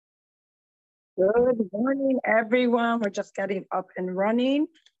Good morning, everyone. We're just getting up and running.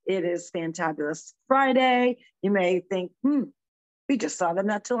 It is Fantabulous Friday. You may think, we just saw them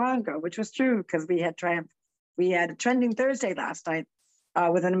not too long ago, which was true because we had a Trending Thursday last night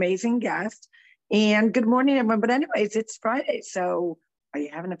with an amazing guest. And good morning, everyone. But anyways, it's Friday. So are you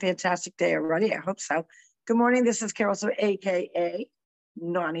having a fantastic day already? I hope so. Good morning. This is Carol, so AKA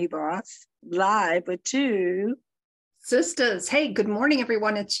Naughty Boss, live with two sisters. Hey, good morning,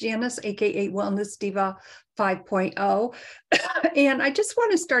 everyone. It's Janice, aka Wellness Diva 5.0. And I just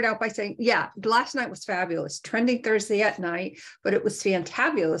want to start out by saying, last night was fabulous. Trending Thursday at night, but it was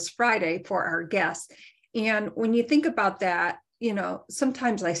Fantabulous Friday for our guests. And when you think about that,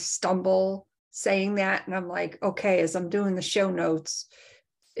 sometimes I stumble saying that, and I'm like, okay, as I'm doing the show notes,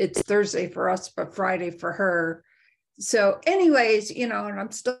 it's Thursday for us, but Friday for her. So anyways, and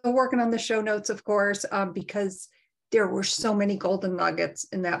I'm still working on the show notes, of course, because there were so many golden nuggets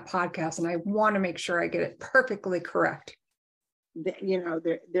in that podcast, and I want to make sure I get it perfectly correct.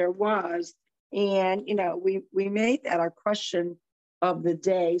 There was, and we made that our question of the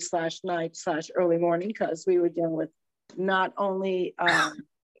day /night/early morning, because we were dealing with not only, I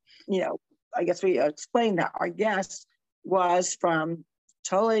guess we explained that our guest was from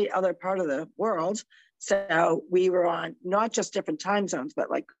totally other part of the world, so we were on not just different time zones,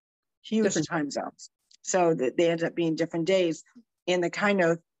 but like huge time zones. So that they end up being different days, and the kind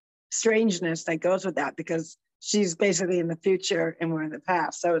of strangeness that goes with that, because she's basically in the future and we're in the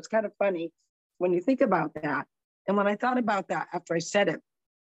past. So it's kind of funny when you think about that. And when I thought about that after I said it,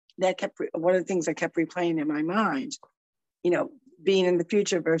 that kept one of the things that kept replaying in my mind, being in the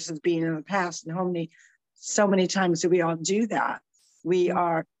future versus being in the past. And so many times do we all do that? We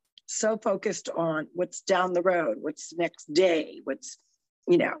are so focused on what's down the road, what's next day, what's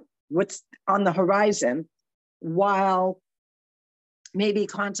on the horizon, while maybe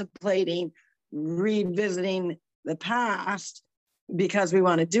contemplating revisiting the past because we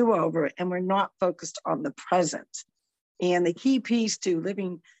want to do over it, and we're not focused on the present. And the key piece to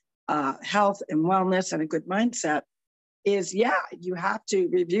living health and wellness and a good mindset is, you have to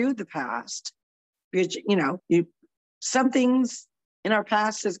review the past, because some things in our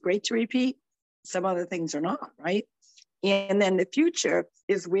past is great to repeat, some other things are not, right? And then the future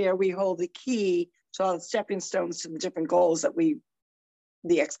is where we hold the key to all the stepping stones to the different goals that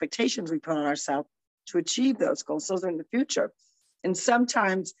the expectations we put on ourselves to achieve those goals. Those are in the future. And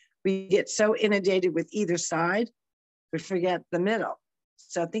sometimes we get so inundated with either side, we forget the middle.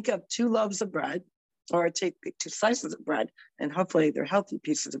 So think of two loaves of bread, or take two slices of bread, and hopefully they're healthy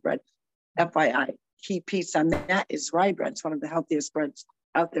pieces of bread. FYI, key piece on that is rye bread. It's one of the healthiest breads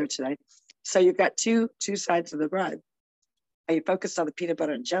out there today. So you've got two sides of the bread. Are you focused on the peanut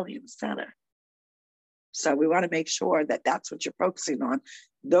butter and jelly in the center? So we want to make sure that that's what you're focusing on.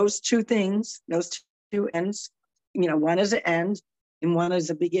 Those two things, those two ends, one is an end and one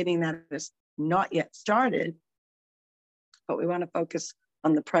is a beginning that is not yet started, but we want to focus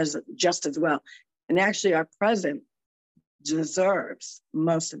on the present just as well. And actually our present deserves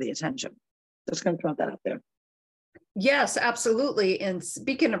most of the attention. Just going to throw that out there. Yes, absolutely. And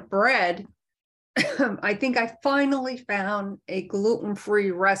speaking of bread, I think I finally found a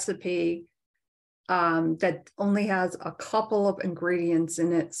gluten-free recipe that only has a couple of ingredients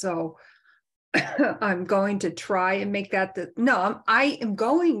in it. So I'm going to try and make that. I am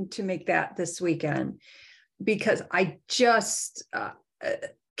going to make that this weekend, because I just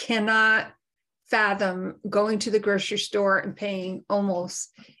cannot fathom going to the grocery store and paying almost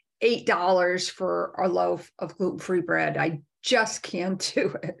 $8 for a loaf of gluten-free bread. I just can't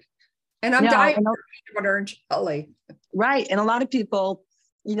do it. And I'm dying for peanut butter and jelly. Right. And a lot of people,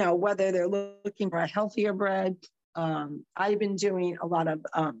 whether they're looking for a healthier bread, I've been doing a lot of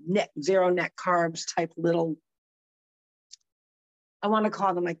zero net carbs type little, I want to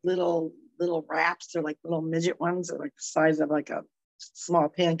call them like little wraps. They're like little midget ones. They're like the size of like a small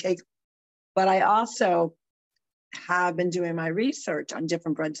pancake. But I also have been doing my research on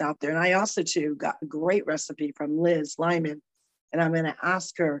different breads out there. And I also too got a great recipe from Liz Lyman. And I'm going to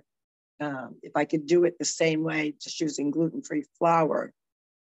ask her if I could do it the same way, just using gluten-free flour.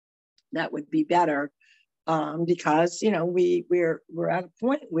 That would be better, because we're at a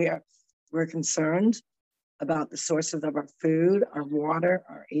point where we're concerned about the sources of our food, our water,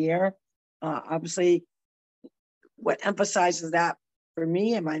 our air. Obviously, what emphasizes that for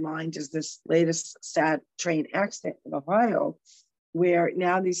me in my mind is this latest sad train accident in Ohio, where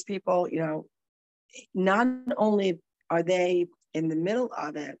now these people, not only are they in the middle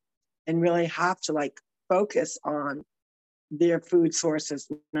of it and really have to focus on their food sources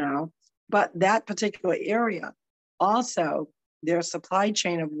now, but that particular area also, their supply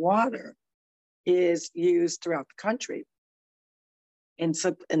chain of water is used throughout the country and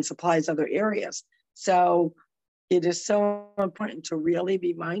supplies other areas. So it is so important to really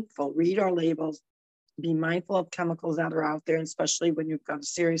be mindful, read our labels, be mindful of chemicals that are out there, especially when you've got a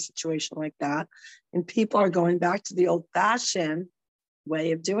serious situation like that. And people are going back to the old-fashioned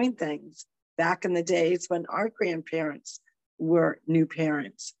way of doing things back in the days when our grandparents were new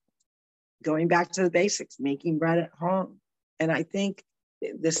parents, going back to the basics, making bread at home. And I think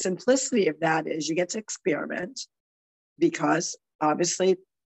the simplicity of that is you get to experiment, because obviously,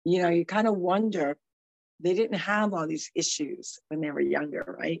 you know, you kind of wonder, they didn't have all these issues when they were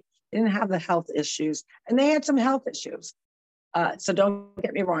younger, right? They didn't have the health issues, and they had some health issues. So don't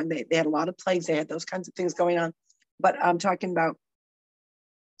get me wrong, they had a lot of plagues, they had those kinds of things going on. But I'm talking about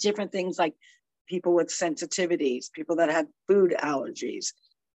different things like people with sensitivities, people that have food allergies,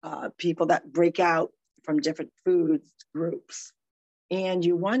 people that break out from different food groups. And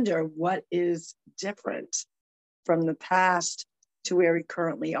you wonder what is different from the past to where we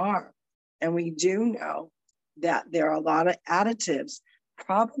currently are. And we do know that there are a lot of additives,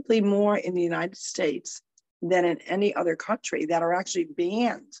 probably more in the United States than in any other country, that are actually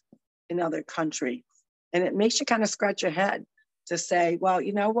banned in other countries. And it makes you kind of scratch your head to say, well,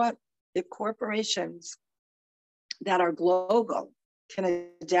 you know what? If corporations that are global can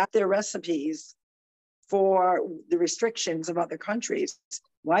adapt their recipes for the restrictions of other countries,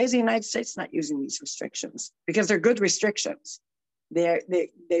 why is the United States not using these restrictions? Because they're good restrictions. They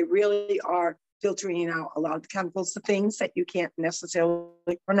really are filtering out a lot of the chemicals. The things that you can't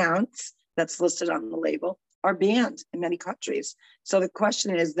necessarily pronounce that's listed on the label are banned in many countries. So the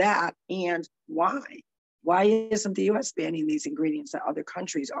question is that, and why? Why isn't the US banning these ingredients that other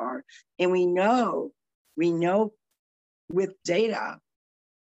countries are? And we know with data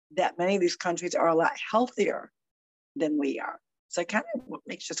that many of these countries are a lot healthier than we are. So it kind of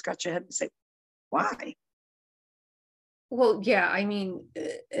makes you scratch your head and say, why? Well, yeah, I mean,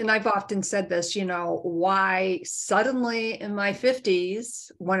 and I've often said this, you know, why suddenly in my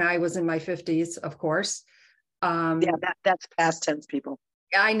 50s, when I was in my 50s, of course. Yeah, that's past tense, people.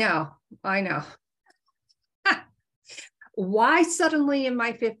 I know. Why suddenly in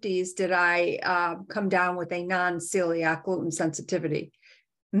my 50s did I come down with a non-celiac gluten sensitivity?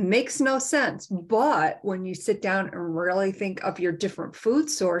 Makes no sense. But when you sit down and really think of your different food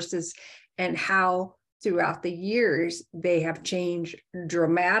sources and how throughout the years they have changed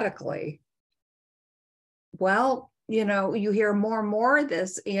dramatically, well, you know, you hear more and more of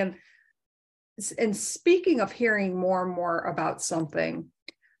this. And speaking of hearing more and more about something,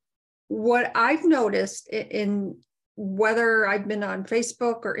 what I've noticed in whether I've been on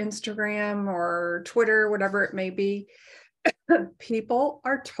Facebook or Instagram or Twitter, whatever it may be, people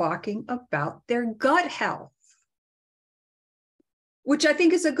are talking about their gut health, which I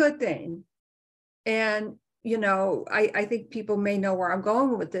think is a good thing. And, you know, I think people may know where I'm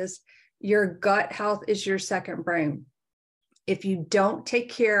going with this. Your gut health is your second brain. If you don't take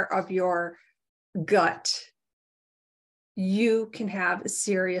care of your gut, you can have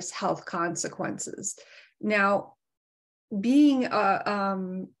serious health consequences. Now, being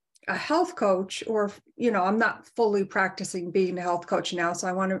a health coach, or, you know, I'm not fully practicing being a health coach now, so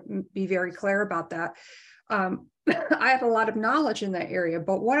I want to be very clear about that. I have a lot of knowledge in that area,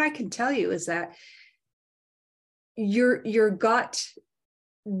 but what I can tell you is that your gut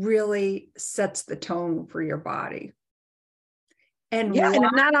really sets the tone for your body. And yeah,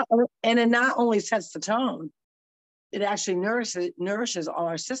 and it not only sets the tone, it actually nourishes all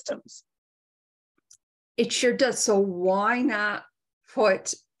our systems. It sure does. So why not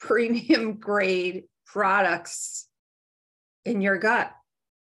put premium grade products in your gut?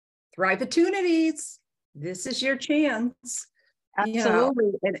 Thrive-atunities, this is your chance.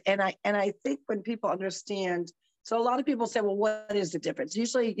 Absolutely. You know? And I think when people understand, so a lot of people say, well, what is the difference?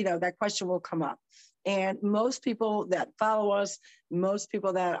 Usually, you know, that question will come up. And most people that follow us, most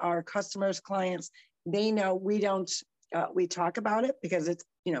people that are customers, clients, they know we don't, we talk about it because it's,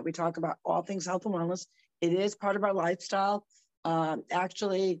 you know, we talk about all things health and wellness. It is part of our lifestyle.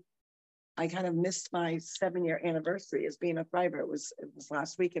 Actually, I kind of missed my 7-year anniversary as being a thriver. It was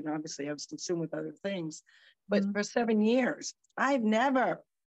last week, and obviously I was consumed with other things. But for 7 years, I've never,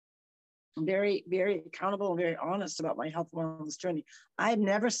 very, very accountable and very honest about my health and wellness journey. I've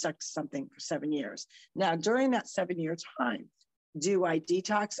never stuck to something for 7 years. Now, during that 7-year time, do I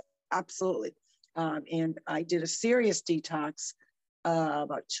detox? Absolutely. And I did a serious detox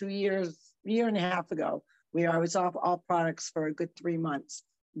about 2 years, year and a half ago, where I was off all products for a good 3 months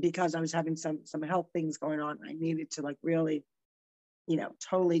because I was having some health things going on. I needed to like really, you know,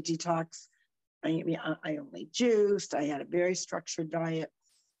 totally detox. I only juiced. I had a very structured diet.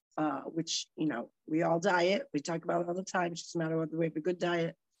 which, you know, we all diet. We talk about it all the time. It's just a matter of whether we have a good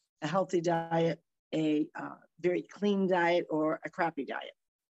diet, a healthy diet, a very clean diet, or a crappy diet.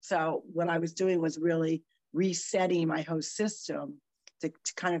 So what I was doing was really resetting my whole system to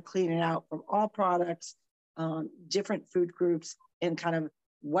kind of clean it out from all products, different food groups, and kind of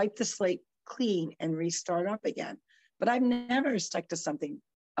wipe the slate clean and restart up again. But I've never stuck to something.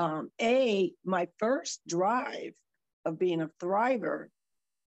 My first drive of being a thriver,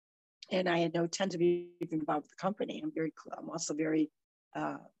 and I had no intent to be involved with the company. I'm also very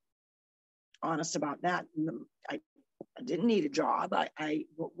honest about that. I didn't need a job. I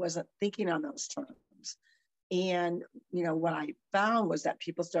wasn't thinking on those terms. And, you know, what I found was that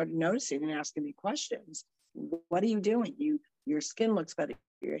people started noticing and asking me questions. What are you doing? Your skin looks better.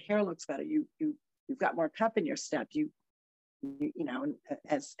 Your hair looks better. You've got more pep in your step. You know,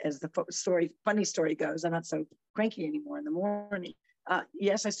 as the funny story goes, I'm not so cranky anymore in the morning.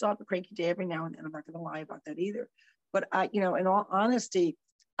 Yes, I still have a cranky day every now and then. I'm not going to lie about that either. But you know, in all honesty,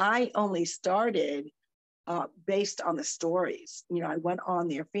 I only started based on the stories. You know, I went on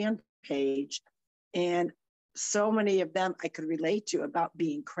their fan page, and so many of them I could relate to, about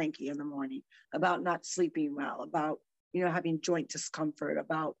being cranky in the morning, about not sleeping well, about, you know, having joint discomfort,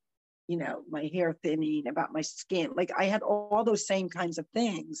 about, you know, my hair thinning, about my skin. Like, I had all those same kinds of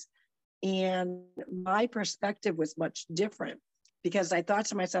things. And my perspective was much different, because I thought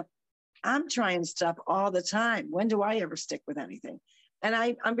to myself, I'm trying stuff all the time. When do I ever stick with anything? And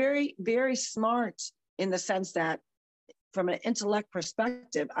I'm very, very smart in the sense that from an intellect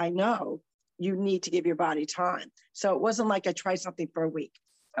perspective, I know you need to give your body time. So it wasn't like I tried something for a week.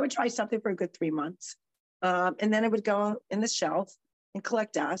 I would try something for a good 3 months. And then it would go in the shelf and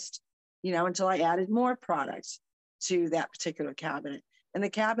collect dust, you know, until I added more products to that particular cabinet. And the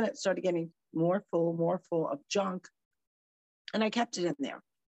cabinet started getting more full of junk. And I kept it in there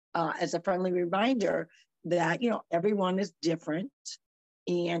as a friendly reminder that, you know, everyone is different.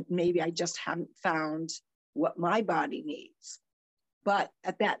 And maybe I just haven't found what my body needs. But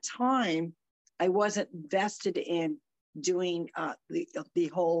at that time, I wasn't vested in doing the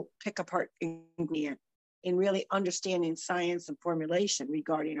whole pick apart ingredient, in really understanding science and formulation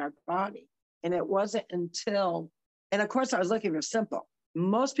regarding our body. And it wasn't until, and of course I was looking for simple.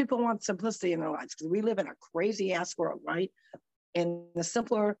 Most people want simplicity in their lives because we live in a crazy ass world, right? And the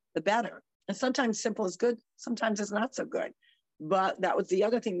simpler, the better. And sometimes simple is good, sometimes it's not so good. But that was the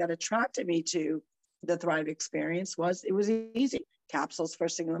other thing that attracted me to the Thrive experience. Was it was easy. Capsules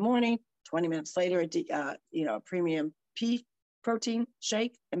first thing in the morning, 20 minutes later, you know, a premium pea protein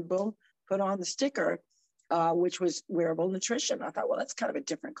shake, and boom, put on the sticker, which was wearable nutrition. I thought, well, that's kind of a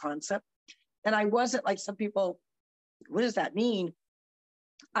different concept. And I wasn't like some people, what does that mean?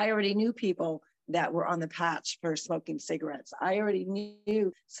 I already knew people that were on the patch for smoking cigarettes. I already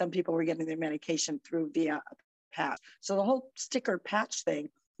knew some people were getting their medication through via a patch. So the whole sticker patch thing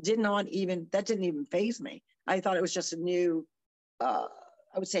didn't even faze me. I thought it was just a new, I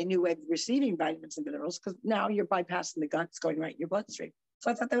would say, new way of receiving vitamins and minerals, because now you're bypassing the guts, going right in your bloodstream. So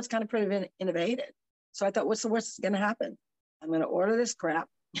I thought that was kind of pretty innovative. So I thought, what's the worst that's going to happen? I'm going to order this crap.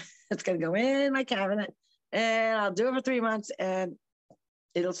 It's going to go in my cabinet, and I'll do it for 3 months, and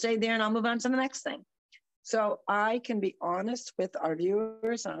it'll stay there, and I'll move on to the next thing. So I can be honest with our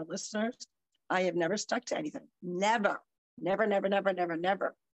viewers and our listeners. I have never stuck to anything. Never.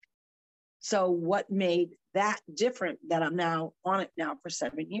 So what made that different, that I'm now on it now for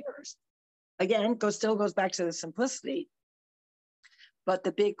 7 years? Again, still goes back to the simplicity. But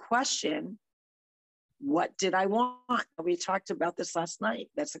the big question, what did I want? We talked about this last night.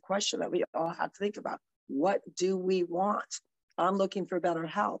 That's a question that we all have to think about. What do we want? I'm looking for better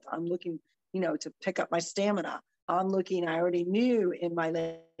health. I'm looking, you know, to pick up my stamina. I already knew in my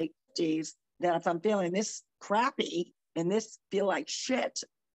late days that if I'm feeling this crappy and this feel like shit,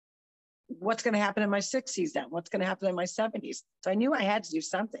 what's going to happen in my 60s then? What's going to happen in my 70s? So I knew I had to do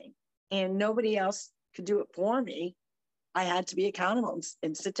something, and nobody else could do it for me. I had to be accountable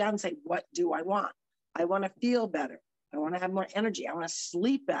and sit down and say, what do I want? I want to feel better. I want to have more energy. I want to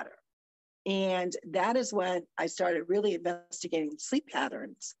sleep better. And that is when I started really investigating sleep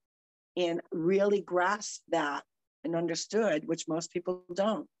patterns and really grasped that and understood, which most people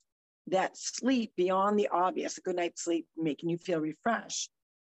don't, that sleep beyond the obvious, a good night's sleep, making you feel refreshed.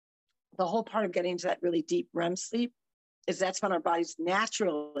 The whole part of getting into that really deep REM sleep is that's when our bodies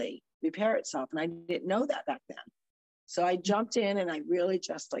naturally repair itself. And I didn't know that back then. So I jumped in and I really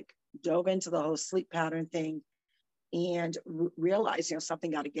just like dove into the whole sleep pattern thing and realized, you know,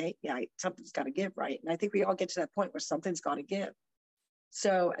 something's got to give, right? And I think we all get to that point where something's got to give.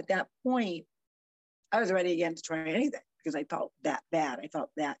 So at that point, I was ready again to try anything. because I felt that bad. I felt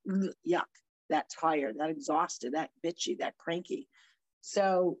that yuck, that tired, that exhausted, that bitchy, that cranky.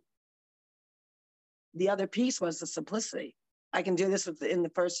 So the other piece was the simplicity. I can do this in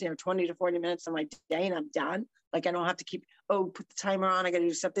the first, 20 to 40 minutes of my day and I'm done. Like I don't have to keep, put the timer on. I got to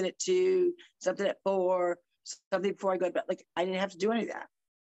do something at 2, something at 4, something before I go to bed. Like I didn't have to do any of that.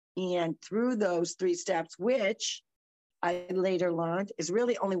 And through those 3 steps, which I later learned is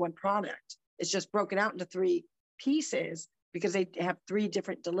really only one product. It's just broken out into 3 pieces because they have 3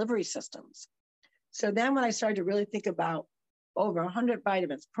 different delivery systems. So then when I started to really think about over 100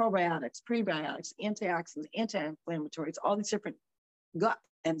 vitamins, probiotics, prebiotics, antioxidants, anti-inflammatories, all these different gut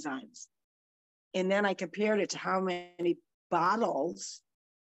enzymes. And then I compared it to how many bottles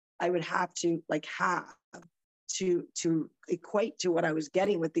I would have to have to equate to what I was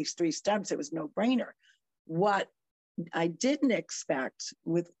getting with these 3 steps. It was no brainer. What I didn't expect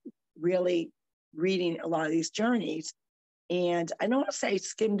with really reading a lot of these journeys, and I don't want to say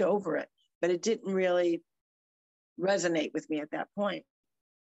skimmed over it, but it didn't really resonate with me at that point,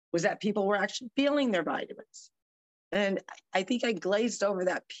 was that people were actually feeling their vitamins. And I think I glazed over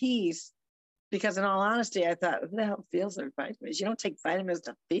that piece because in all honesty, I thought, who the hell feels their vitamins? You don't take vitamins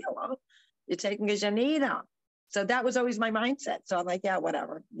to feel them. You take them because you need them. So that was always my mindset. So I'm like, yeah,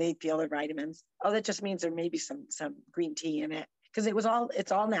 whatever. They feel their vitamins. Oh, that just means there may be some green tea in it. Because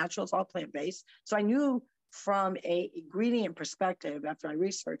it's all natural, it's all plant-based. So I knew from a ingredient perspective, after I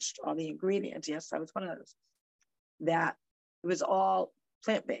researched all the ingredients, yes, I was one of those, that it was all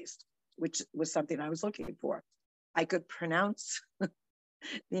plant-based, which was something I was looking for. I could pronounce the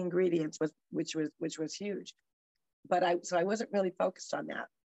ingredients, which was huge. But I wasn't really focused on that.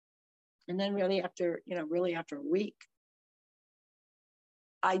 And then really after a week,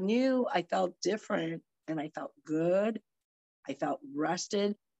 I knew I felt different and I felt good. I felt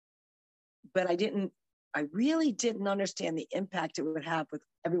rested, but I really didn't understand the impact it would have with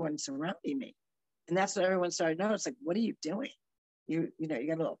everyone surrounding me. And that's what everyone started to notice. Like, what are you doing? You got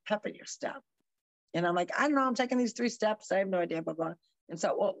a little pep in your step. And I'm like, I don't know. I'm taking these 3 steps. I have no idea, blah, blah. And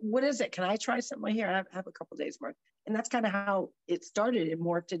so, well, what is it? Can I try something here? I have a couple of days more. And that's kind of how it started. It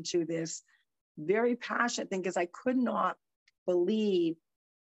morphed into this very passionate thing because I could not believe.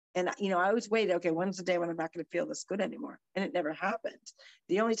 And, I always waited, okay, when's the day when I'm not going to feel this good anymore? And it never happened.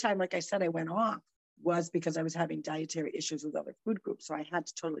 The only time, like I said, I went off was because I was having dietary issues with other food groups. So I had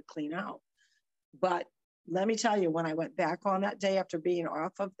to totally clean out. But let me tell you, when I went back on that day after being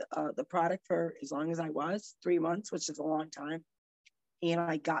off of the product for as long as I was, 3 months, which is a long time, and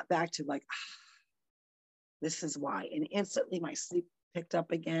I got back to this is why. And instantly my sleep picked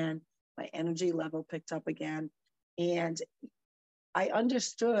up again, my energy level picked up again. And I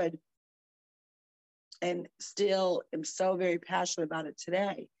understood and still am so very passionate about it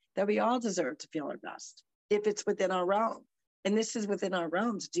today that we all deserve to feel our best if it's within our realm. And this is within our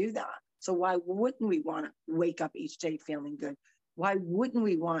realm to do that. So why wouldn't we want to wake up each day feeling good? Why wouldn't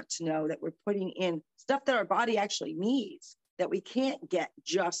we want to know that we're putting in stuff that our body actually needs that we can't get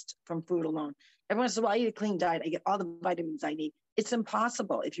just from food alone? Everyone says, well, I eat a clean diet. I get all the vitamins I need. It's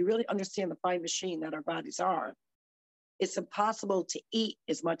impossible. If you really understand the fine machine that our bodies are, it's impossible to eat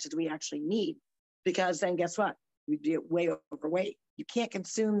as much as we actually need, because then guess what? We'd be way overweight. You can't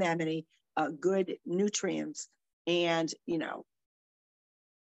consume that many good nutrients and,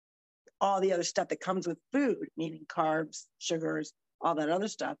 all the other stuff that comes with food, meaning carbs, sugars, all that other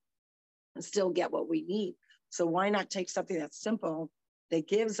stuff, and still get what we need. So why not take something that's simple that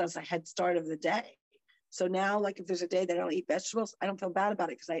gives us a head start of the day? So now, if there's a day that I don't eat vegetables, I don't feel bad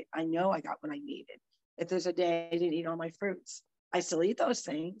about it because I know I got what I needed. If there's a day I didn't eat all my fruits, I still eat those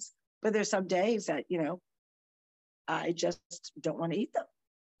things, but there's some days that, I just don't want to eat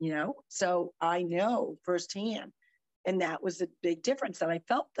them, So I know firsthand. And that was the big difference that I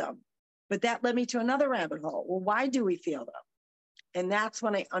felt them. But that led me to another rabbit hole. Well, why do we feel them? And that's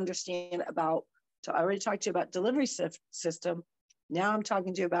when I understand I already talked to you about delivery system. Now I'm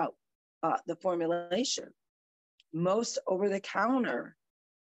talking to you about the formulation. Most over-the-counter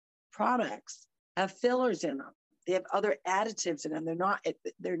products have fillers in them. They have other additives in them.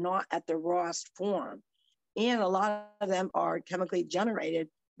 They're not at their rawest form. And a lot of them are chemically generated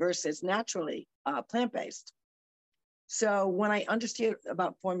versus naturally plant-based. So when I understand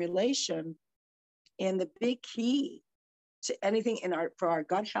about formulation, and the big key to anything for our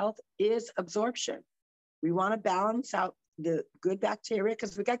gut health is absorption. We want to balance out the good bacteria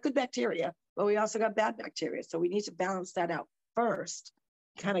because we got good bacteria, but we also got bad bacteria. So we need to balance that out first,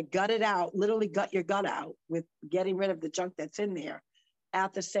 kind of gut it out, literally gut your gut out with getting rid of the junk that's in there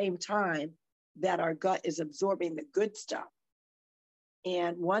at the same time that our gut is absorbing the good stuff.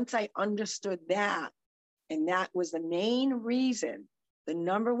 And once I understood that, And that was the main reason, the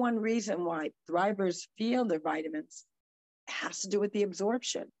number one reason why thrivers feel their vitamins has to do with the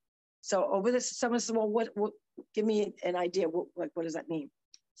absorption. So over this, someone says, well, what give me an idea. What does that mean?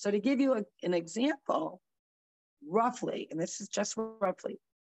 So to give you an example, roughly, and this is just roughly,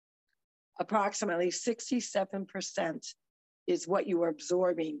 approximately 67% is what you are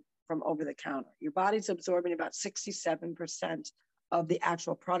absorbing from over the counter. Your body's absorbing about 67% of the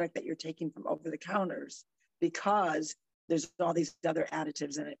actual product that you're taking from over the counters, because there's all these other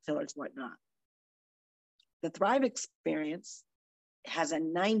additives in it, fillers, whatnot. The Thrive experience has a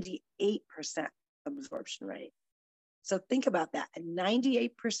 98% absorption rate. So think about that, a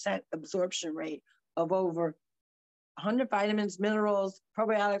 98% absorption rate of over 100 vitamins, minerals,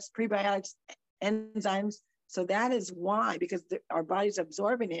 probiotics, prebiotics, enzymes. So that is why, because our body's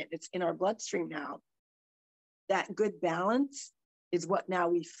absorbing it, it's in our bloodstream now. That good balance is what now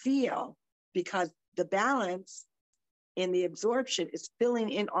we feel, because the balance in the absorption is filling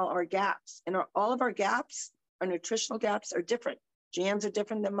in all our gaps. And all of our gaps, our nutritional gaps, are different. Jan's are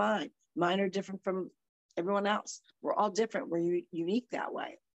different than mine. Mine are different from everyone else. We're all different. We're unique that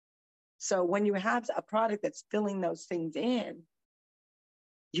way. So when you have a product that's filling those things in,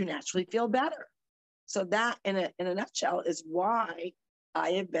 you naturally feel better. So that, in a nutshell, is why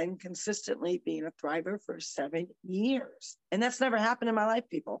I have been consistently being a thriver for 7 years. And that's never happened in my life,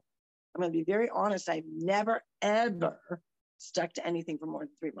 people. I'm going to be very honest. I've never, ever stuck to anything for more than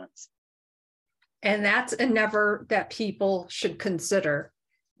 3 months. And that's a never that people should consider.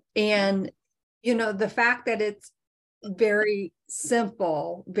 And, you know, the fact that it's very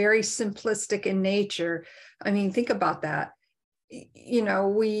simple, very simplistic in nature. I mean, think about that. You know,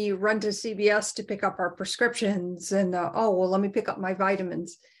 we run to CVS to pick up our prescriptions and, oh, well, let me pick up my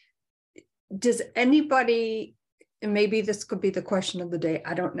vitamins. Does anybody, and maybe this could be the question of the day,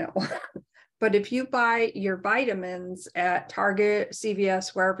 I don't know. But if you buy your vitamins at Target,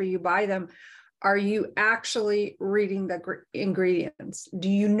 CVS, wherever you buy them, are you actually reading the ingredients? Do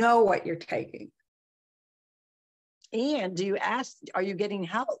you know what you're taking? And do you ask, are you getting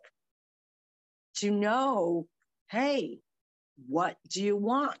help to know, hey, what do you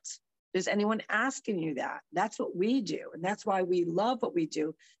want? Is anyone asking you that? That's what we do. And that's why we love what we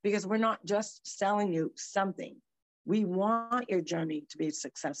do, because we're not just selling you something. We want your journey to be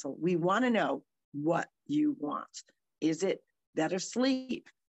successful. We want to know what you want. Is it better sleep?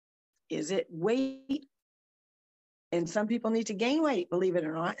 Is it weight? And some people need to gain weight, believe it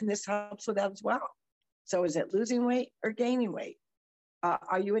or not, and this helps with that as well. So is it losing weight or gaining weight?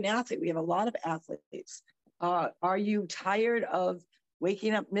 Are you an athlete? We have a lot of athletes. Are you tired of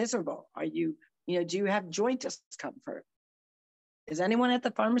waking up miserable? Are you, do you have joint discomfort? Is anyone at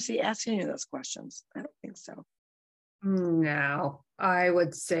the pharmacy asking you those questions? I don't think so. No, I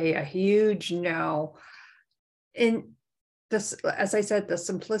would say a huge no. And this, as I said, the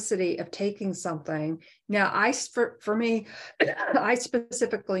simplicity of taking something. Now, for me, I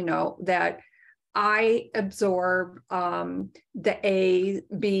specifically know that I absorb the A,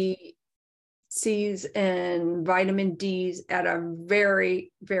 B, C's, and vitamin D's at a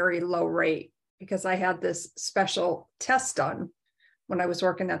very, very low rate, because I had this special test done when I was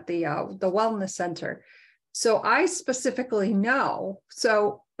working at the wellness center. So I specifically know.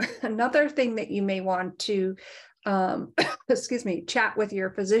 So another thing that you may want to, chat with your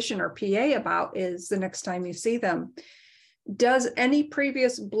physician or PA about is, the next time you see them, does any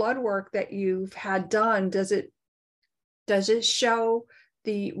previous blood work that you've had done, does it show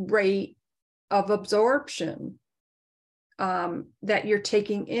the rate of absorption that you're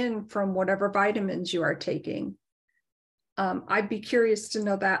taking in from whatever vitamins you are taking? I'd be curious to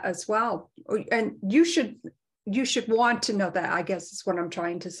know that as well. And you should want to know that, I guess is what I'm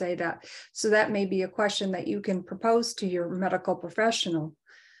trying to say. That, so that may be a question that you can propose to your medical professional.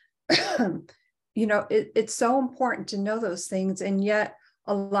 It's so important to know those things, and yet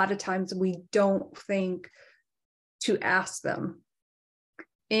a lot of times we don't think to ask them.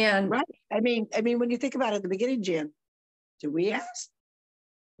 And right. I mean, when you think about it at the beginning, Jan, do we ask?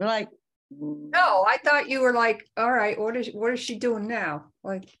 We're like, no, I thought you were like, all right, what is she doing now?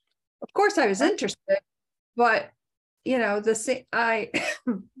 Like, of course I was interested, but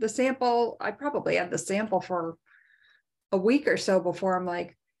the sample, I probably had the sample for a week or so before I'm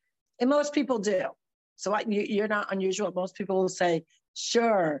like. And most people do. So you're not unusual. Most people will say,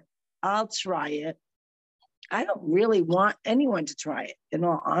 sure, I'll try it. I don't really want anyone to try it. In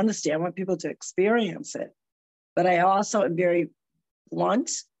all honesty, I want people to experience it. But I also am very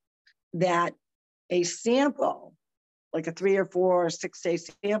blunt that a sample, like a 3 or 4 or 6 day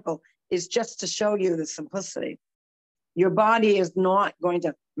sample, is just to show you the simplicity. Your body is not going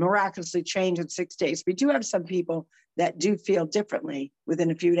to miraculously change in 6 days. We do have some people that do feel differently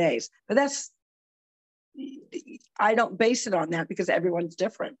within a few days, but I don't base it on that because everyone's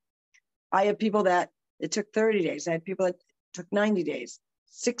different. I have people that it took 30 days. I had people that took 90 days,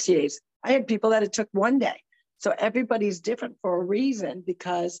 60 days. I had people that it took 1 day. So everybody's different for a reason,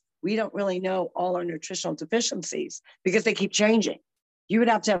 because we don't really know all our nutritional deficiencies because they keep changing. You would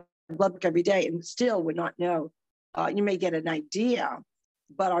have to have blood work every day and still would not know. You may get an idea,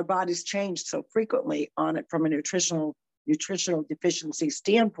 but our bodies change so frequently on it from a nutritional deficiency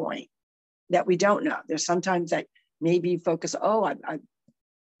standpoint that we don't know. There's sometimes that maybe focus,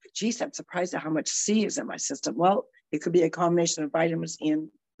 geez, I'm surprised at how much C is in my system. Well, it could be a combination of vitamins in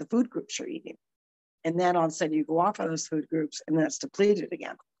the food groups you're eating. And then all of a sudden you go off of those food groups and then it's depleted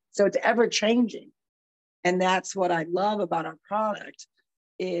again. So it's ever changing. And that's what I love about our product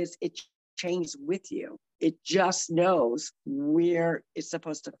is it changes with you. It just knows where it's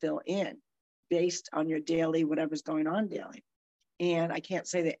supposed to fill in based on your daily, whatever's going on daily. And I can't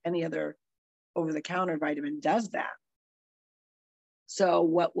say that any other over-the-counter vitamin does that. So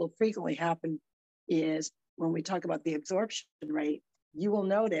what will frequently happen is when we talk about the absorption rate, you will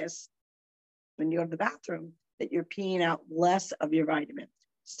notice when you go to the bathroom that you're peeing out less of your vitamin.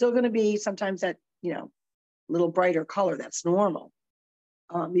 Still going to be sometimes that, little brighter color. That's normal.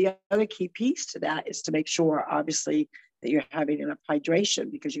 The other key piece to that is to make sure, obviously, that you're having enough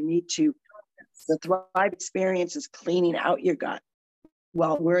hydration, because you need to, the Thrive experience is cleaning out your gut.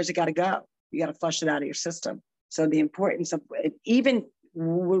 Well, where has it got to go? You got to flush it out of your system. So the importance of, even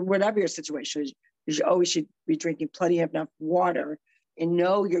whatever your situation is, you always should be drinking plenty of enough water and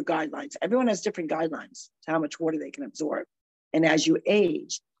know your guidelines. Everyone has different guidelines to how much water they can absorb. And as you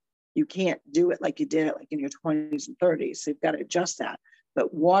age, you can't do it like you did it like in your 20s and 30s. So you've got to adjust that.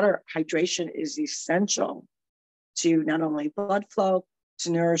 But water hydration is essential to not only blood flow,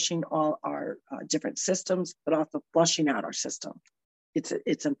 to nourishing all our different systems, but also flushing out our system.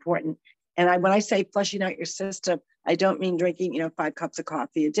 It's important. And when I say flushing out your system, I don't mean drinking, 5 cups of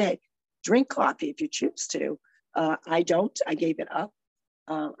coffee a day. Drink coffee if you choose to. I don't. I gave it up.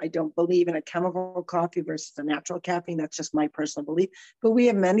 I don't believe in a chemical coffee versus a natural caffeine. That's just my personal belief. But we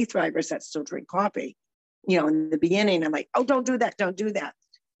have many Thrivers that still drink coffee. In the beginning, I'm like, oh, don't do that. Don't do that.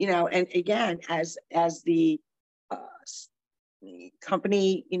 And again, as the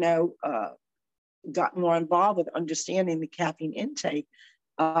company, got more involved with understanding the caffeine intake,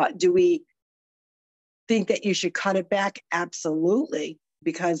 do we think that you should cut it back? Absolutely,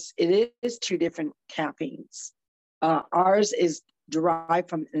 because it is 2 different caffeines. Ours is derived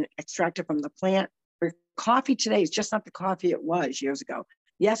from and extracted from the plant. Where coffee today is just not the coffee it was years ago.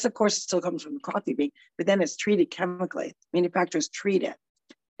 Yes, of course, it still comes from the coffee bean, but then it's treated chemically. Manufacturers treat it.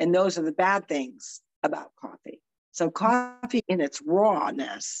 And those are the bad things about coffee. So coffee in its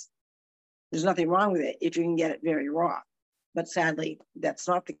rawness, there's nothing wrong with it if you can get it very raw. But sadly, that's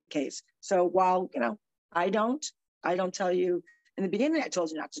not the case. So while, I don't tell you, in the beginning, I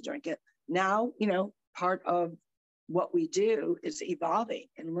told you not to drink it. Now, part of what we do is evolving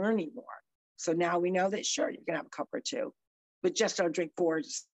and learning more. So now we know that, sure, you can have a cup or 2, but just don't drink 4 to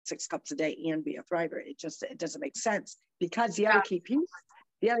 6 cups a day and be a Thriver. It doesn't make sense, because the other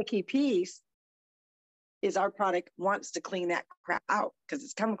key piece is our product wants to clean that crap out because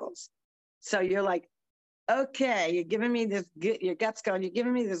it's chemicals. So you're like, okay, you're giving me this good, your gut's going, you're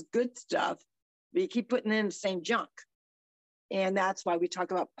giving me this good stuff, but you keep putting in the same junk. And that's why we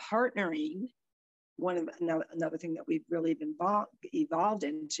talk about partnering. Another thing that we've really evolved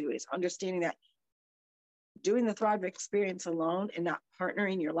into is understanding that doing the Thrive experience alone and not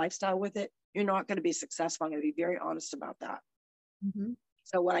partnering your lifestyle with it, you're not going to be successful. I'm going to be very honest about that. Mm-hmm.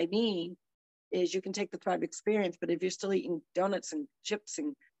 So what I mean is you can take the Thrive experience, but if you're still eating donuts and chips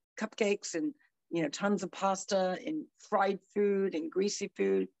and cupcakes and tons of pasta and fried food and greasy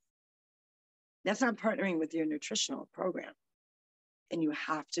food, that's not partnering with your nutritional program. And you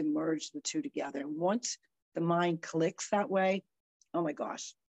have to merge the 2 together. And once the mind clicks that way, oh my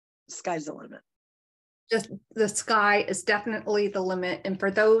gosh, the sky's the limit. Just the sky is definitely the limit. And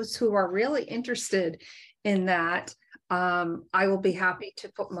for those who are really interested in that, I will be happy to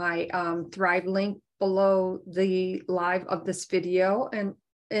put my Thrive link below the live of this video,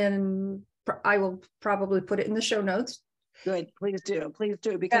 and I will probably put it in the show notes. Good, please do,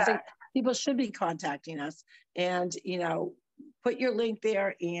 because people should be contacting us, and put your link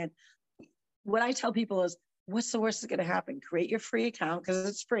there. And what I tell people is, what's the worst that's going to happen? Create your free account, because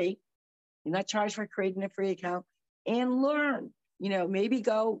it's free. You're not charged for creating a free account, and learn. Maybe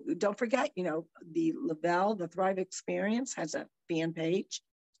don't forget, the Lavelle, the Thrive Experience has a fan page,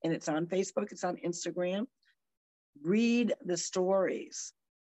 and it's on Facebook, it's on Instagram. Read the stories.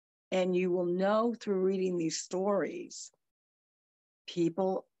 And you will know through reading these stories,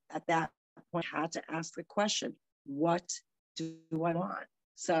 people at that point had to ask the question, what do I want?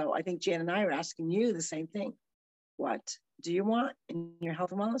 So I think Jan and I are asking you the same thing. What do you want in your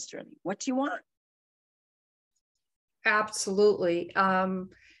health and wellness journey? What do you want? Absolutely.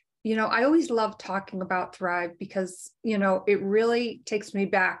 I always love talking about Thrive because, it really takes me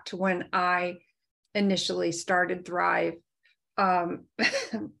back to when I initially started Thrive.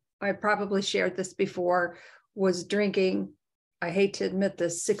 I probably shared this before, was drinking, I hate to admit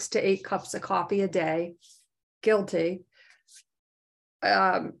this, 6 to 8 cups of coffee a day. Guilty.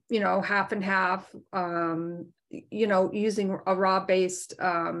 Half and half, using a raw based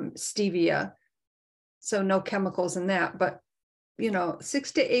stevia. So no chemicals in that, but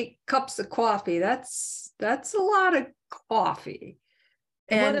 6 to 8 cups of coffee, that's a lot of coffee.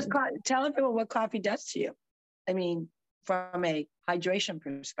 And tell everyone what coffee does to you. I mean, from a hydration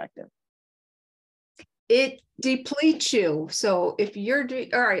perspective. It depletes you. So if you're doing,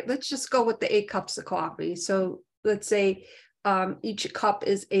 all right, let's just go with the 8 cups of coffee. So let's say each cup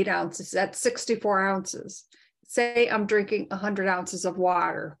is 8 ounces. That's 64 ounces. Say I'm drinking 100 ounces of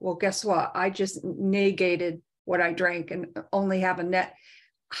water. Well, guess what? I just negated what I drank and only have a net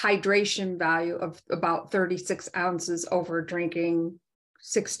hydration value of about 36 ounces over drinking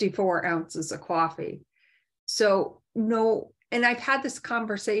 64 ounces of coffee. So no, and I've had this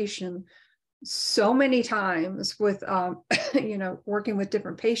conversation so many times with working with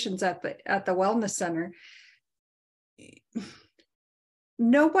different patients at the wellness center.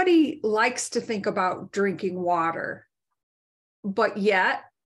 Nobody likes to think about drinking water, but yet,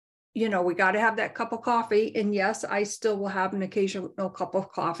 we got to have that cup of coffee. And yes, I still will have an occasional cup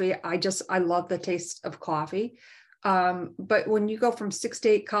of coffee. I love the taste of coffee. But when you go from 6 to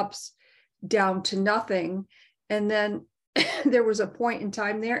 8 cups down to nothing, and then there was a point in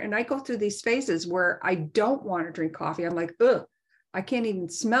time there, and I go through these phases where I don't want to drink coffee. I'm like, ugh, I can't even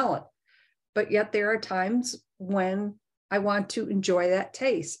smell it. But yet there are times when I want to enjoy that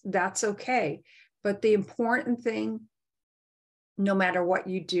taste. That's okay. But the important thing, no matter what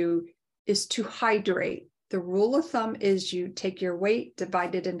you do, is to hydrate. The rule of thumb is you take your weight,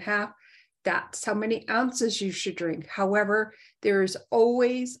 divide it in half. That's how many ounces you should drink. However, there is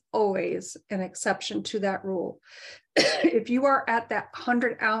always an exception to that rule. If you are at that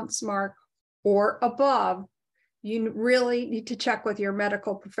 100-ounce mark or above, you really need to check with your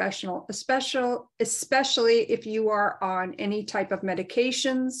medical professional, especially if you are on any type of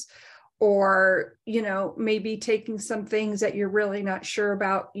medications, or maybe taking some things that you're really not sure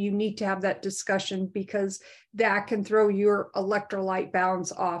about. You need to have that discussion, because that can throw your electrolyte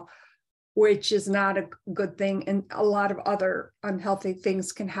balance off, which is not a good thing. And a lot of other unhealthy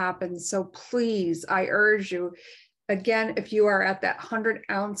things can happen. So please, I urge you, again, if you are at that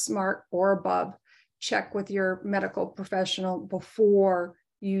 100-ounce mark or above, check with your medical professional before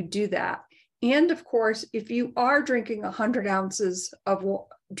you do that. And of course, if you are drinking 100 ounces of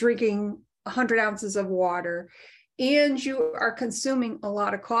water and you are consuming a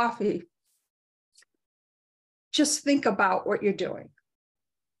lot of coffee, just think about what you're doing.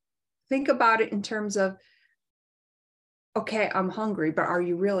 Think about it in terms of, okay, I'm hungry, but are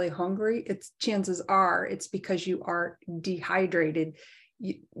you really hungry? Chances are it's because you are dehydrated.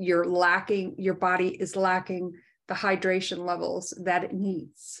 Your body is lacking the hydration levels that it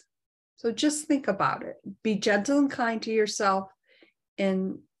needs. So just think about it. Be gentle and kind to yourself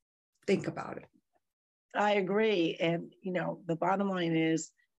and think about it. I agree. And, the bottom line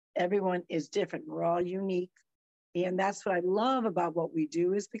is everyone is different. We're all unique. And that's what I love about what we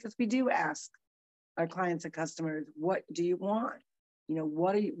do, is because we do ask our clients and customers, what do you want?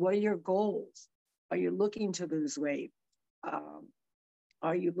 What are your goals? Are you looking to lose weight?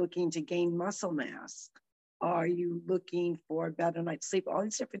 Are you looking to gain muscle mass? Are you looking for a better night's sleep? All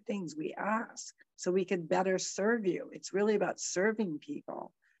these different things we ask so we can better serve you. It's really about serving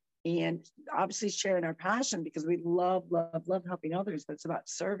people and obviously sharing our passion, because we love helping others, but it's about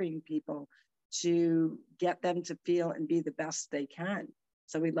serving people to get them to feel and be the best they can.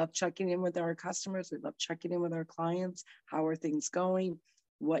 So we love checking in with our customers. We love checking in with our clients. How are things going?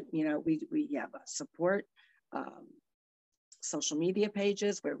 We have a support social media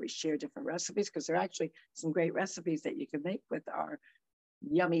pages where we share different recipes, because there are actually some great recipes that you can make with our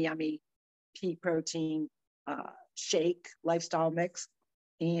yummy pea protein shake lifestyle mix.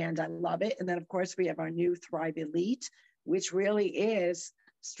 And I love it. And then of course we have our new Thrive Elite, which really is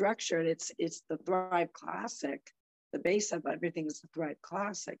structured. It's the Thrive Classic. The base of everything is the Thrive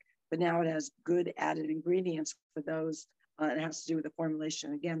Classic, but now it has good added ingredients for those. It has to do with the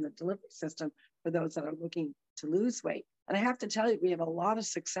formulation, again, the delivery system for those that are looking to lose weight. And I have to tell you, we have a lot of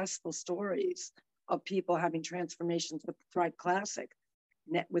successful stories of people having transformations with the Thrive Classic.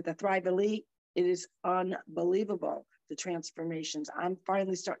 With the Thrive Elite, it is unbelievable, the transformations. I'm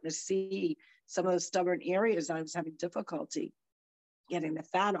finally starting to see some of those stubborn areas I was having difficulty getting the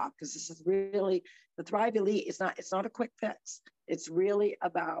fat off, because this is really, the Thrive Elite is not, it's not a quick fix. It's really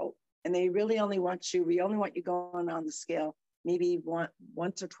about, and they really only want you, we only want you going on the scale maybe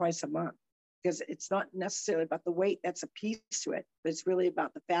once or twice a month, because it's not necessarily about the weight, that's a piece to it, but it's really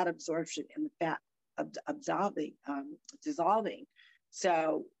about the fat absorption and the fat dissolving.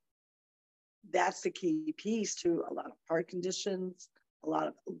 So that's the key piece to a lot of heart conditions, a lot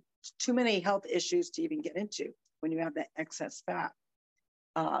of too many health issues to even get into when you have that excess fat.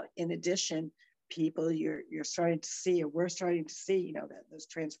 In addition, people you're starting to see, or we're starting to see, you know, that those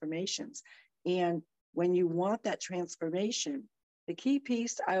transformations. And when you want that transformation, the key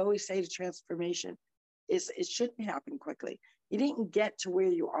piece I always say to transformation is it shouldn't happen quickly. You didn't get to where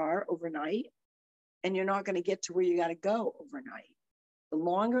you are overnight, and you're not going to get to where you got to go overnight. The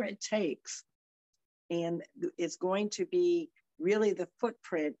longer it takes, and it's going to be really the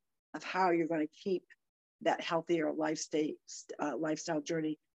footprint of how you're going to keep that healthier lifestyle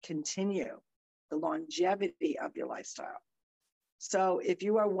journey continue, the longevity of your lifestyle. So if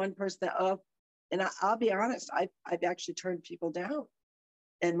you are one person that, and I'll be honest, I've actually turned people down.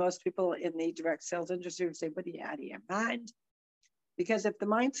 And most people in the direct sales industry would say, what are you out of your mind? Because if the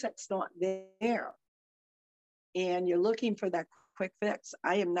mindset's not there and you're looking for that quick fix,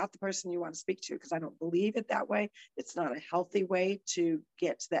 I am not the person you want to speak to, because I don't believe it that way. It's not a healthy way to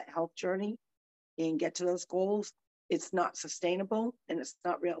get to that health journey and get to those goals. It's not sustainable and it's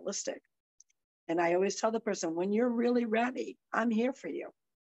not realistic. And I always tell the person, when you're really ready, I'm here for you.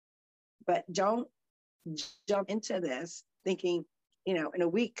 But don't jump into this thinking, you know, in a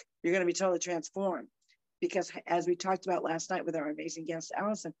week, you're going to be totally transformed. Because as we talked about last night with our amazing guest,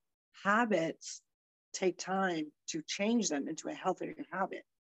 Allison, habits take time to change them into a healthier habit.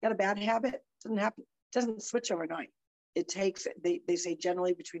 Got a bad habit? Doesn't happen. Doesn't switch overnight. It takes, they say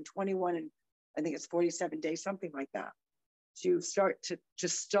generally between 21 and I think it's 47 days, something like that, to start to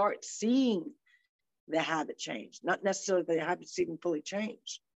just start seeing the habit change, not necessarily the habits even fully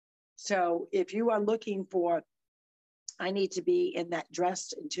change. So if you are looking for, I need to be in that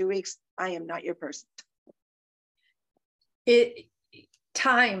dress in 2 weeks, I am not your person.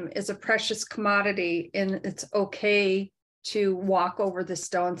 Time is a precious commodity, and it's okay to walk over the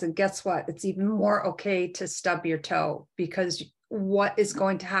stones. And guess what? It's even more okay to stub your toe, because what is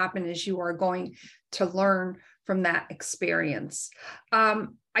going to happen is you are going to learn from that experience.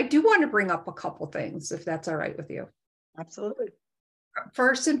 I do want to bring up a couple things, if that's all right with you. Absolutely.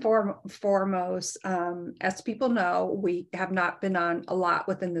 First and foremost, as people know, we have not been on a lot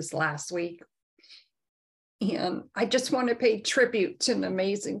within this last week. And I just want to pay tribute to an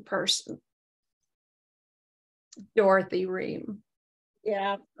amazing person, Dorothy Ream.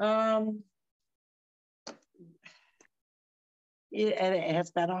 Yeah. It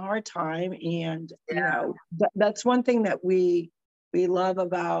has been a hard time. And, you know, that's one thing that we love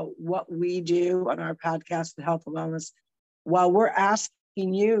about what we do on our podcast, The Health and Wellness. While we're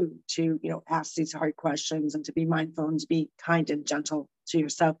asking you to, you know, ask these hard questions and to be mindful and to be kind and gentle to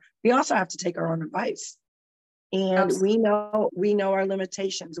yourself, we also have to take our own advice. And Absolutely. we know our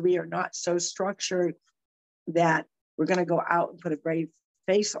limitations. We are not so structured that we're going to go out and put a brave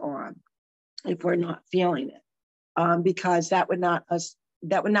face on if we're not feeling it. Because that would not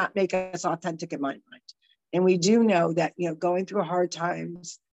make us authentic in my mind. And we do know that, you know, going through hard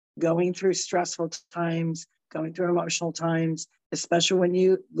times, going through stressful times, going through emotional times, especially when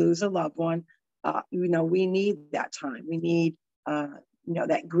you lose a loved one, you know, we need that time. We need, you know,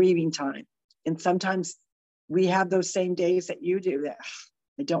 that grieving time. And sometimes we have those same days that you do that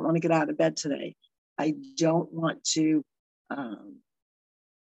I don't want to get out of bed today. I don't want to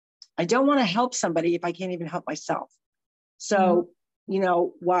help somebody if I can't even help myself. So, you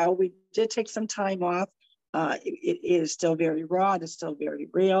know, while we did take some time off, it is still very raw. It's still very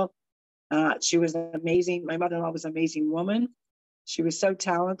real. She was amazing. My mother-in-law was an amazing woman. She was so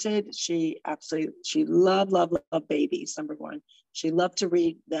talented. She loved babies, number one. She loved to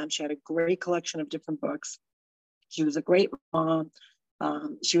read them. She had a great collection of different books. She was a great mom.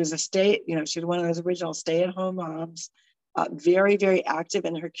 She was she was one of those original stay-at-home moms. Very, very active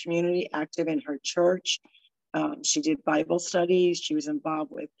in her community, active in her church. She did Bible studies. She was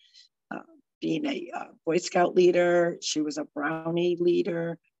involved with being a Boy Scout leader. She was a Brownie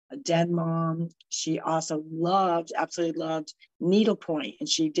leader, a den mom. She also absolutely loved needlepoint. And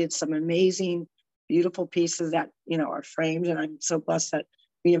she did some amazing, beautiful pieces that, you know, are framed. And I'm so blessed that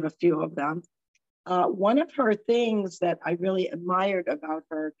we have a few of them. One of her things that I really admired about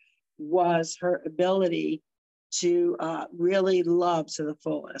her was her ability to really love to the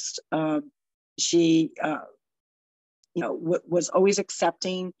fullest. She, was always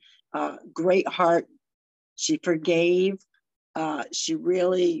accepting, great heart. She forgave. She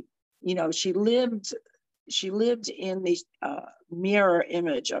really, she lived in the mirror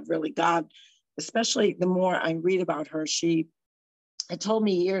image of really God. Especially the more I read about her, she had told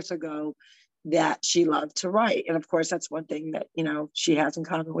me years ago that she loved to write. And of course, that's one thing that, she has in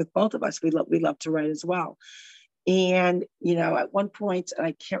common with both of us. We love to write as well. And, at one point,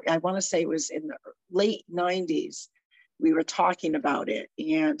 I want to say it was in the late 90s, we were talking about it.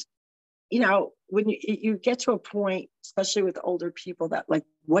 And, when you get to a point, especially with older people, that like,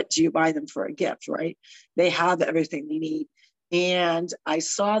 what do you buy them for a gift, right? They have everything they need. And I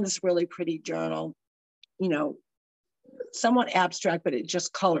saw this really pretty journal, somewhat abstract, but it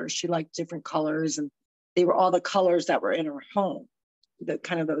just colors. She liked different colors, and they were all the colors that were in her home, the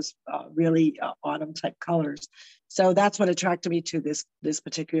kind of those really autumn type colors. So that's what attracted me to this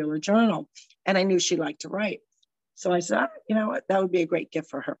particular journal. And I knew she liked to write. So I said, you know what, that would be a great gift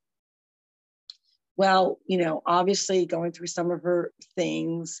for her. Well, obviously going through some of her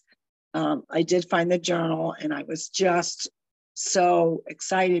things, I did find the journal, and I was just so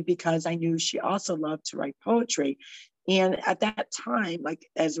excited because I knew she also loved to write poetry. And at that time, like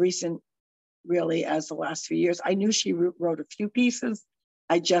as recent really as the last few years, I knew she wrote a few pieces.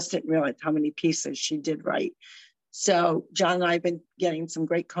 I just didn't realize how many pieces she did write. So John and I have been getting some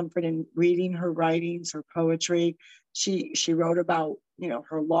great comfort in reading her writings, her poetry. She wrote about,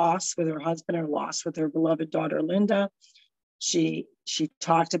 her loss with her husband, her loss with her beloved daughter, Linda. She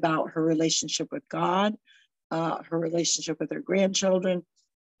talked about her relationship with God, her relationship with her grandchildren.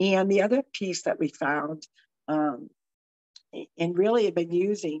 And the other piece that we found, and really have been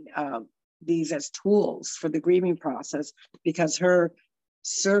using these as tools for the grieving process, because her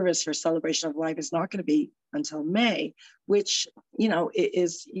service, her celebration of life is not going to be until May, which,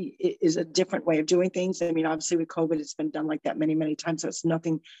 is a different way of doing things. I mean, obviously with COVID, it's been done like that many, many times. So it's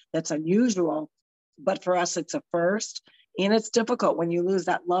nothing that's unusual, but for us, it's a first. And it's difficult when you lose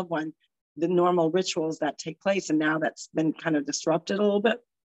that loved one, the normal rituals that take place. And now that's been kind of disrupted a little bit.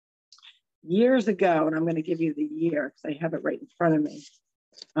 Years ago, and I'm going to give you the year because I have it right in front of me.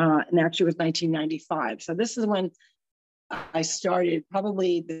 And actually it was 1995. So this is when I started,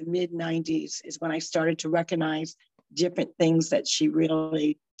 probably the mid 90s is when I started to recognize different things that she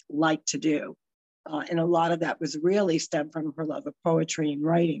really liked to do. And a lot of that was really stemmed from her love of poetry and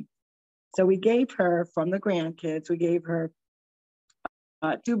writing. So we gave her, from the grandkids, we gave her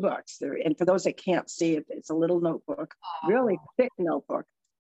 2 books. And for those that can't see it, it's a little notebook, really thick notebook.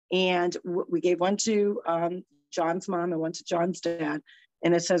 And we gave one to John's mom and one to John's dad.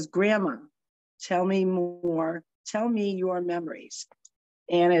 And it says, Grandma, tell me more. Tell me your memories.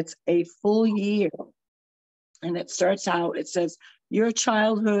 And it's a full year. And it starts out, it says, your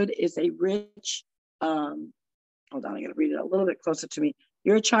childhood is a rich, hold on, I got to read it a little bit closer to me.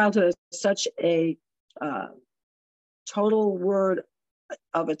 Your childhood is such a total word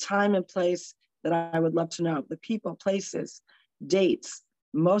of a time and place that I would love to know. The people, places, dates,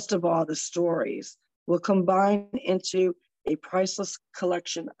 most of all, the stories will combine into a priceless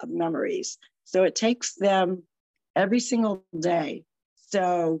collection of memories. So it takes them every single day.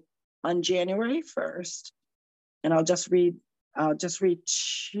 So on January 1st, and I'll just read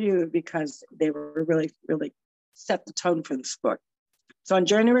 2 because they were really, really set the tone for this book. So on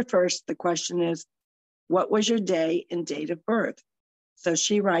January 1st, the question is, what was your day and date of birth? So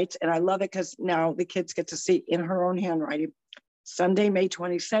she writes, and I love it because now the kids get to see in her own handwriting, Sunday, May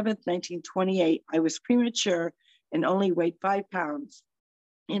 27th, 1928, I was premature and only weighed 5 pounds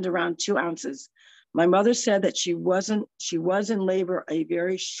and around 2 ounces. My mother said that she was in labor a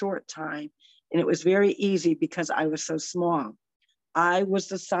very short time, and it was very easy because I was so small. I was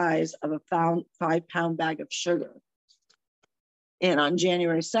the size of a 5-pound bag of sugar. And on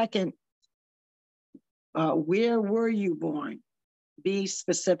January 2nd, where were you born? Be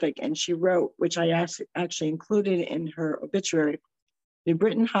specific. And she wrote, which I actually included in her obituary, New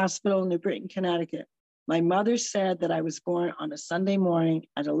Britain Hospital, New Britain, Connecticut. My mother said that I was born on a Sunday morning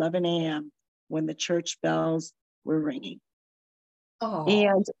at 11 a.m. when the church bells were ringing. Oh.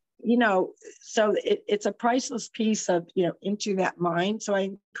 And, so it's a priceless piece of, into that mind. So I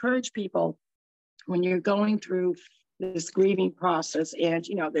encourage people, when you're going through this grieving process, and,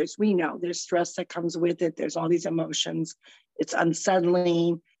 there's stress that comes with it. There's all these emotions. It's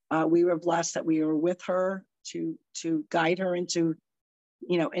unsettling. We were blessed that we were with her to guide her into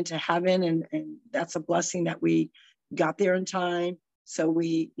heaven. And that's a blessing that we got there in time. So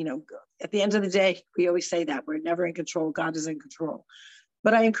we, at the end of the day, we always say that we're never in control. God is in control.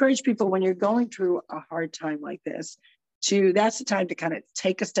 But I encourage people, when you're going through a hard time like this, that's the time to kind of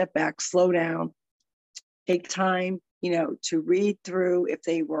take a step back, slow down, take time, to read through. If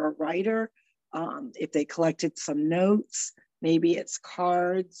they were a writer, if they collected some notes, maybe it's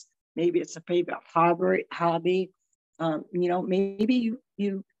cards, maybe it's a favorite hobby. Maybe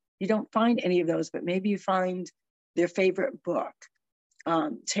you don't find any of those, but maybe you find their favorite book.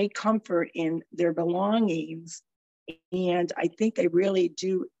 Take comfort in their belongings. And I think they really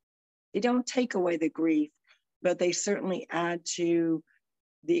do, they don't take away the grief, but they certainly add to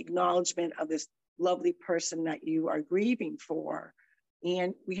the acknowledgement of this lovely person that you are grieving for.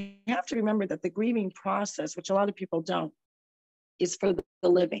 And we have to remember that the grieving process, which a lot of people don't, is for the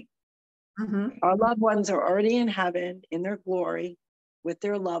living. Mm-hmm. Our loved ones are already in heaven in their glory with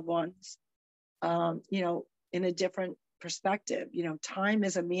their loved ones, in a different perspective. Time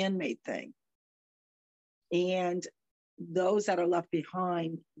is a man-made thing. And those that are left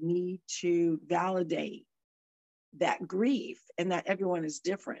behind need to validate that grief, and that everyone is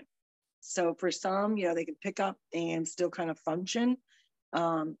different. So for some, they can pick up and still kind of function.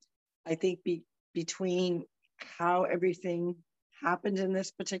 I think between how everything happened in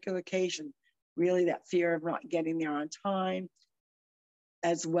this particular occasion, really that fear of not getting there on time,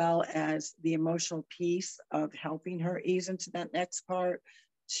 as well as the emotional piece of helping her ease into that next part,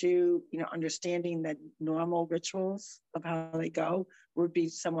 to understanding that normal rituals of how they go would be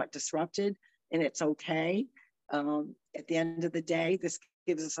somewhat disrupted, and it's okay. At the end of the day, this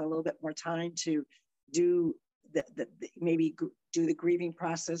gives us a little bit more time to do maybe do the grieving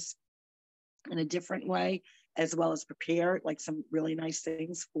process in a different way, as well as prepare like some really nice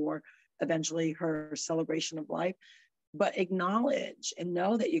things for eventually her celebration of life. But acknowledge and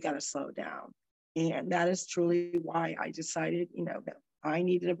know that you got to slow down. And that is truly why I decided, that I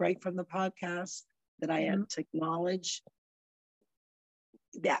needed a break from the podcast, that I had to acknowledge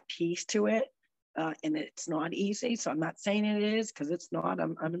that piece to it. And it's not easy. So I'm not saying it is, because it's not.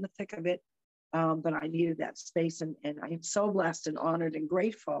 I'm in the thick of it. But I needed that space. And I am so blessed and honored and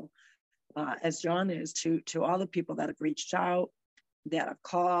grateful, as John is, to all the people that have reached out, that have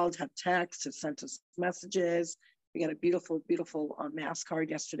called, have texted, have sent us messages. We got a beautiful, beautiful mass card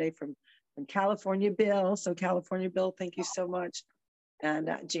yesterday from California Bill. So California Bill, thank you so much. And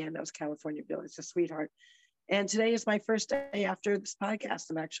Jan, that was California Bill. It's a sweetheart. And today is my first day after this podcast.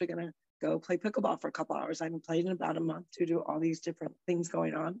 I'm actually going to go play pickleball for a couple hours. I haven't played in about a month due to all these different things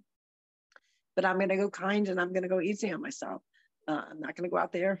going on. But I'm going to go kind, and I'm going to go easy on myself. I'm not going to go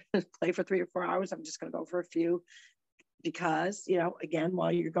out there and play for 3 or 4 hours. I'm just going to go for a few, because, again,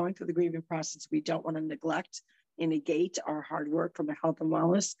 while you're going through the grieving process, we don't want to neglect and negate our hard work from a health and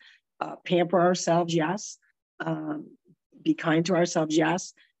wellness. Pamper ourselves, yes. Be kind to ourselves,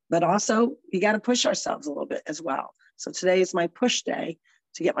 yes. But also, you got to push ourselves a little bit as well. So today is my push day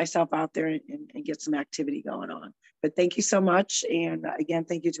to get myself out there and get some activity going on. But thank you so much. And again,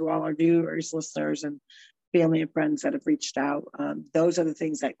 thank you to all our viewers, listeners, and family and friends that have reached out. Those are the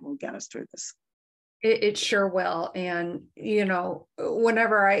things that will get us through this. It sure will. And,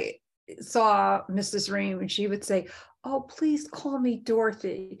 whenever I saw Mrs. Ream, she would say, "Oh, please call me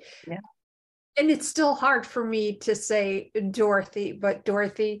Dorothy." Yeah. And it's still hard for me to say Dorothy, but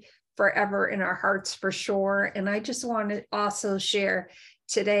Dorothy forever in our hearts for sure. And I just want to also share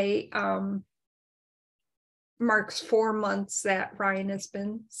today marks 4 months that Ryan has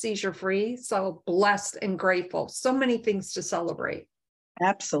been seizure free. So blessed and grateful. So many things to celebrate.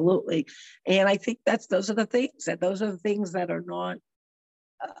 Absolutely. And I think those are the things that are not,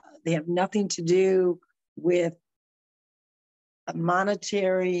 they have nothing to do with a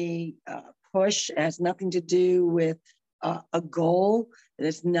monetary push. It has nothing to do with a goal. It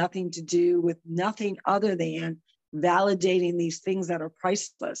has nothing to do with nothing other than validating these things that are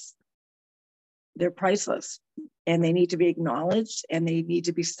priceless. They're priceless, and they need to be acknowledged, and they need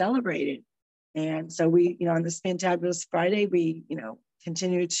to be celebrated. And so we, on this Fantabulous Friday, we,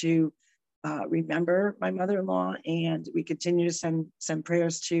 continue to remember my mother-in-law, and we continue to send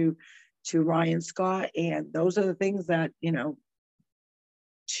prayers to Ryan Scott. And those are the things that,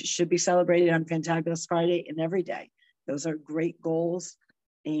 should be celebrated on Fantabulous Friday and every day. Those are great goals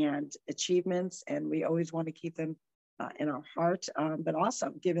and achievements, and we always want to keep them in our heart, but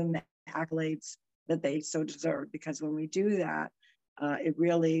also give them the accolades that they so deserve, because when we do that, it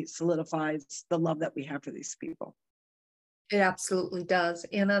really solidifies the love that we have for these people. It absolutely does.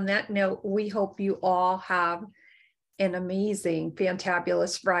 And on that note, we hope you all have an amazing,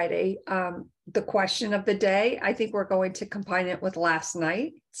 fantabulous Friday. the question of the day. I think we're going to combine it with last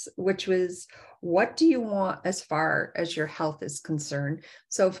night's, which was, what do you want as far as your health is concerned?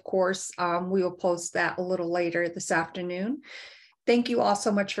 So of course, we will post that a little later this afternoon. Thank you all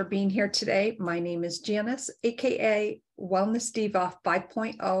so much for being here today. My name is Janice, AKA Wellness Diva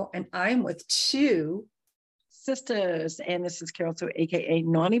 5.0, and I'm with two sisters. And this is Carol, so AKA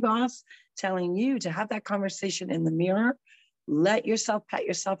Naughty Boss, telling you to have that conversation in the mirror. Let yourself pat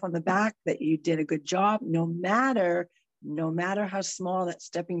yourself on the back that you did a good job, no matter how small that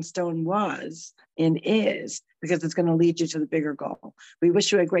stepping stone was and is, because it's going to lead you to the bigger goal. We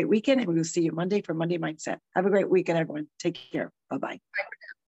wish you a great weekend, and we will see you Monday for Monday Mindset. Have a great weekend, everyone. Take care. Bye-bye.